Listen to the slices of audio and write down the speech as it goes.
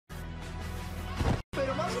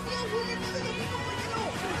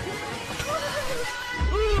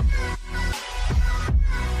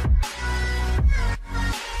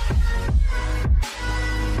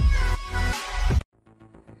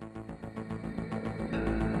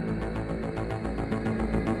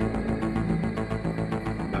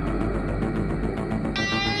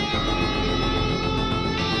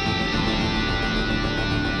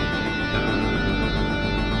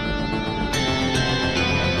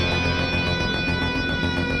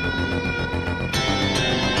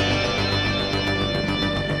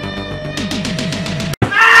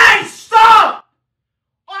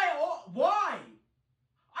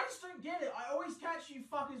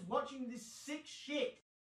shit.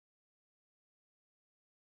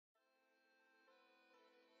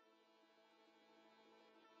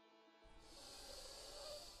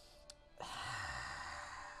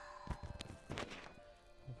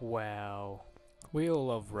 Wow. We all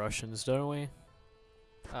love Russians, don't we?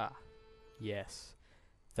 Ah, yes.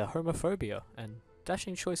 Their homophobia and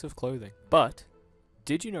dashing choice of clothing. But,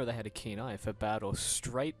 did you know they had a keen eye for bad or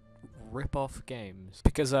straight rip-off games?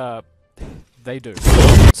 Because, they do.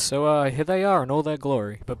 So, here they are in all their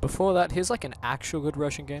glory. But before that, here's like an actual good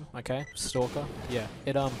Russian game, okay? Stalker. Yeah.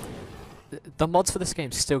 The mods for this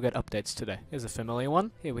game still get updates today. Here's a familiar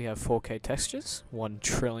one. Here we have 4K textures, $1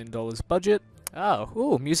 trillion budget. Oh,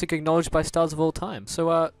 ooh, music acknowledged by stars of all time.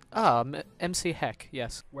 So, MC Heck,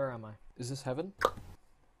 yes. Where am I? Is this heaven?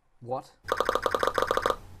 What?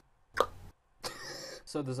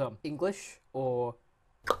 So there's, English or...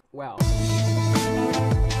 Wow.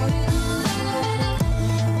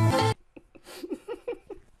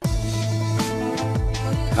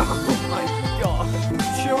 Oh my god.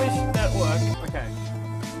 Jewish network. Okay.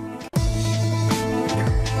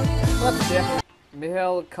 What the...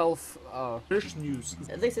 Mihail Kulf... Fresh news.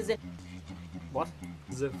 This is it. What?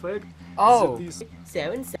 The fact Oh! that these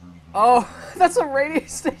Seven. Oh, that's a radio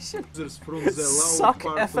station! users from the Suck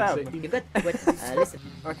loud part FM. of the You got what? Listen.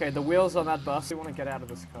 Okay, the wheels on that bus. We want to get out of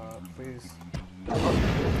this car, please.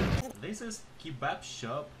 This is kebab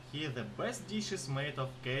shop. Here the best dishes made of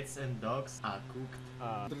cats and dogs are cooked.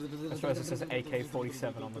 I suppose it says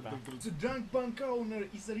AK-47 on the back. The drunk bank owner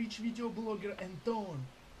is a rich video blogger Anton.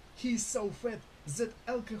 He is so fat that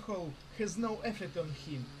alcohol has no effect on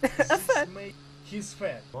him. He's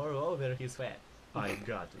fat. Moreover, he's fat. I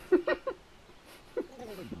got it.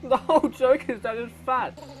 The whole joke is that it's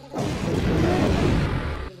fat.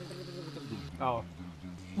 Oh.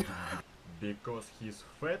 Because he's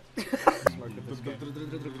fat.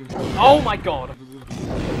 Oh my god!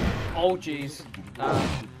 Oh jeez.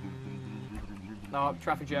 No,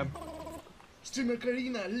 traffic jam. Streamer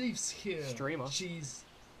Karina lives here. Streamer? She's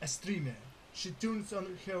a streamer. She turns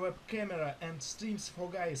on her web camera and streams for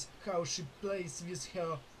guys how she plays with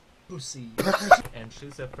her pussy. And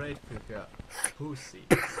she's afraid of her pussy.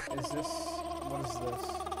 Is this... what is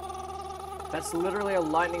this? That's literally a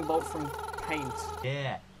lightning bolt from paint.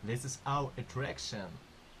 Yeah, this is our attraction.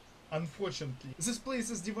 Unfortunately, this place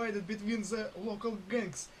is divided between the local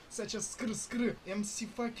gangs such as Skr Skr, MC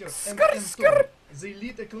Fucker, and Anton. They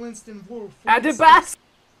lead a clandestine war for Adibas!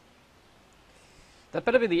 That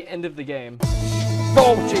better be the end of the game.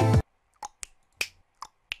 Oh gee!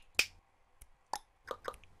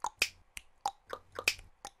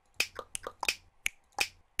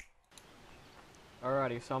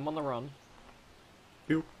 Alrighty, so I'm on the run.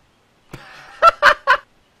 Pew.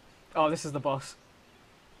 Oh, this is the boss.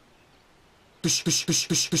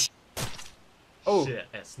 Oh, Shit,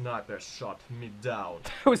 a sniper shot me down.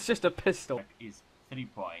 it was just a pistol. That is 3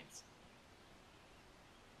 points.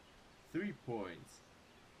 3 points.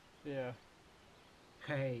 Yeah.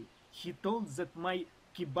 Hey, he told that my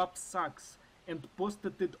kebab sucks and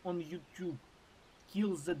posted it on YouTube.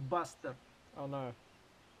 Kill that bastard. Oh no.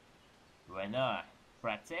 Why not?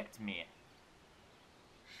 Protect me.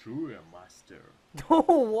 Sure, master.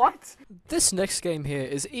 What? This next game here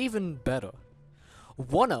is even better.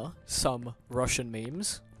 Wanna some Russian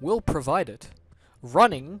memes? Will provide it.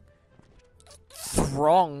 Running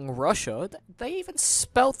Throng Russia. They even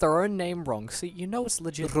spelt their own name wrong. See, you know it's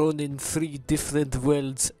legit. Run in 3 different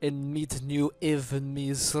worlds and meet new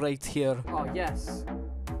enemies right here. Oh yes.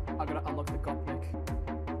 I gotta unlock the Gopnik.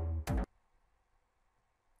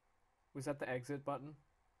 Was that the exit button?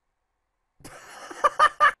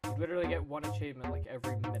 You literally get one achievement like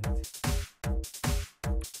every minute.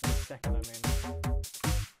 Second, I mean.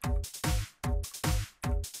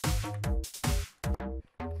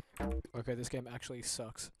 Okay, this game actually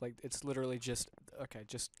sucks. Like, it's literally just... Okay,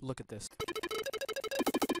 just look at this.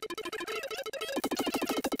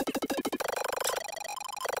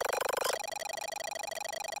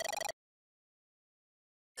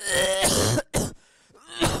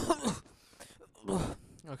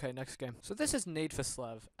 Okay, next game. So this is Need for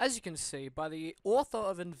Slav. As you can see, by the author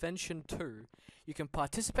of Invention 2, you can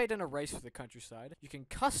participate in a race for the countryside, you can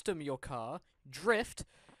custom your car, drift,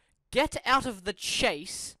 get out of the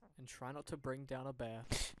chase, and try not to bring down a bear.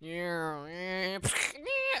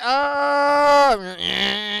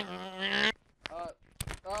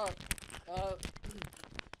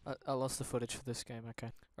 I lost the footage for this game,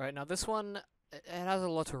 okay. Alright, now this one, it has a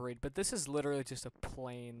lot to read, but this is literally just a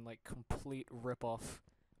plain, like, complete rip-off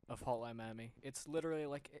of Hotline Miami. It's literally,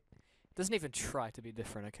 like, it doesn't even try to be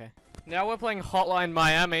different, okay? Now we're playing Hotline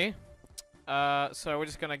Miami, so we're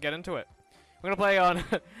just gonna get into it. I'm gonna play on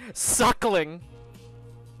Suckling.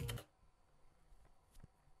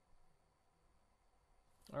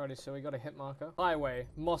 Alrighty, so we got a hit marker. Highway,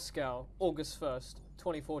 Moscow, August 1st,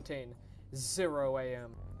 2014, 0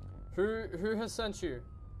 AM. Who has sent you?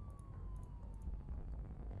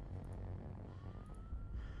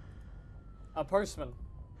 A postman.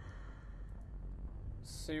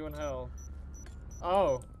 See you in hell.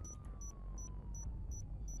 Oh.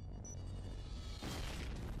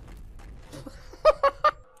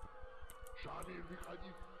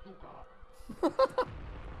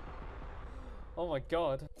 Oh my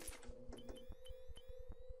god.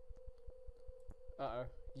 Uh-oh.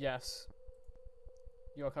 Yes.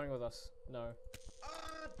 You are coming with us. No.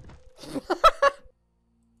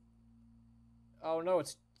 Oh no,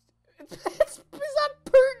 is that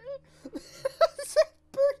Putin? Is that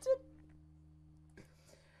Putin?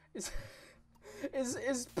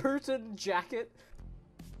 Is Putin jacket?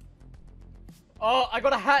 Oh, I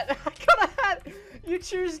got a hat! I got a hat! You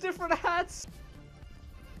choose different hats!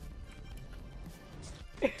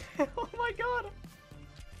 Oh my god!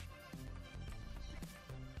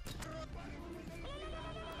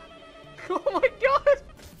 Oh my god!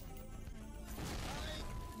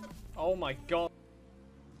 Oh my god.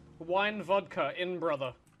 Wine vodka in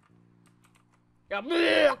brother. Yeah,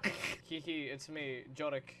 Hehe, it's me,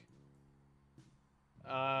 Jorik.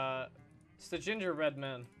 It's the gingerbread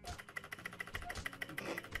man.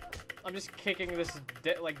 I'm just kicking this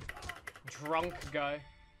like drunk guy.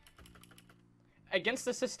 Against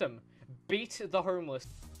the system, beat the homeless.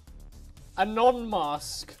 A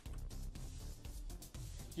non-mask.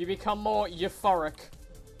 You become more euphoric.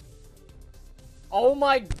 Oh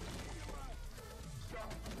my...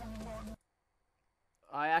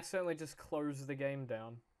 I accidentally just closed the game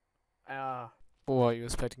down. What, you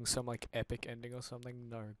expecting some like epic ending or something?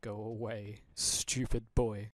 No, go away, stupid boy.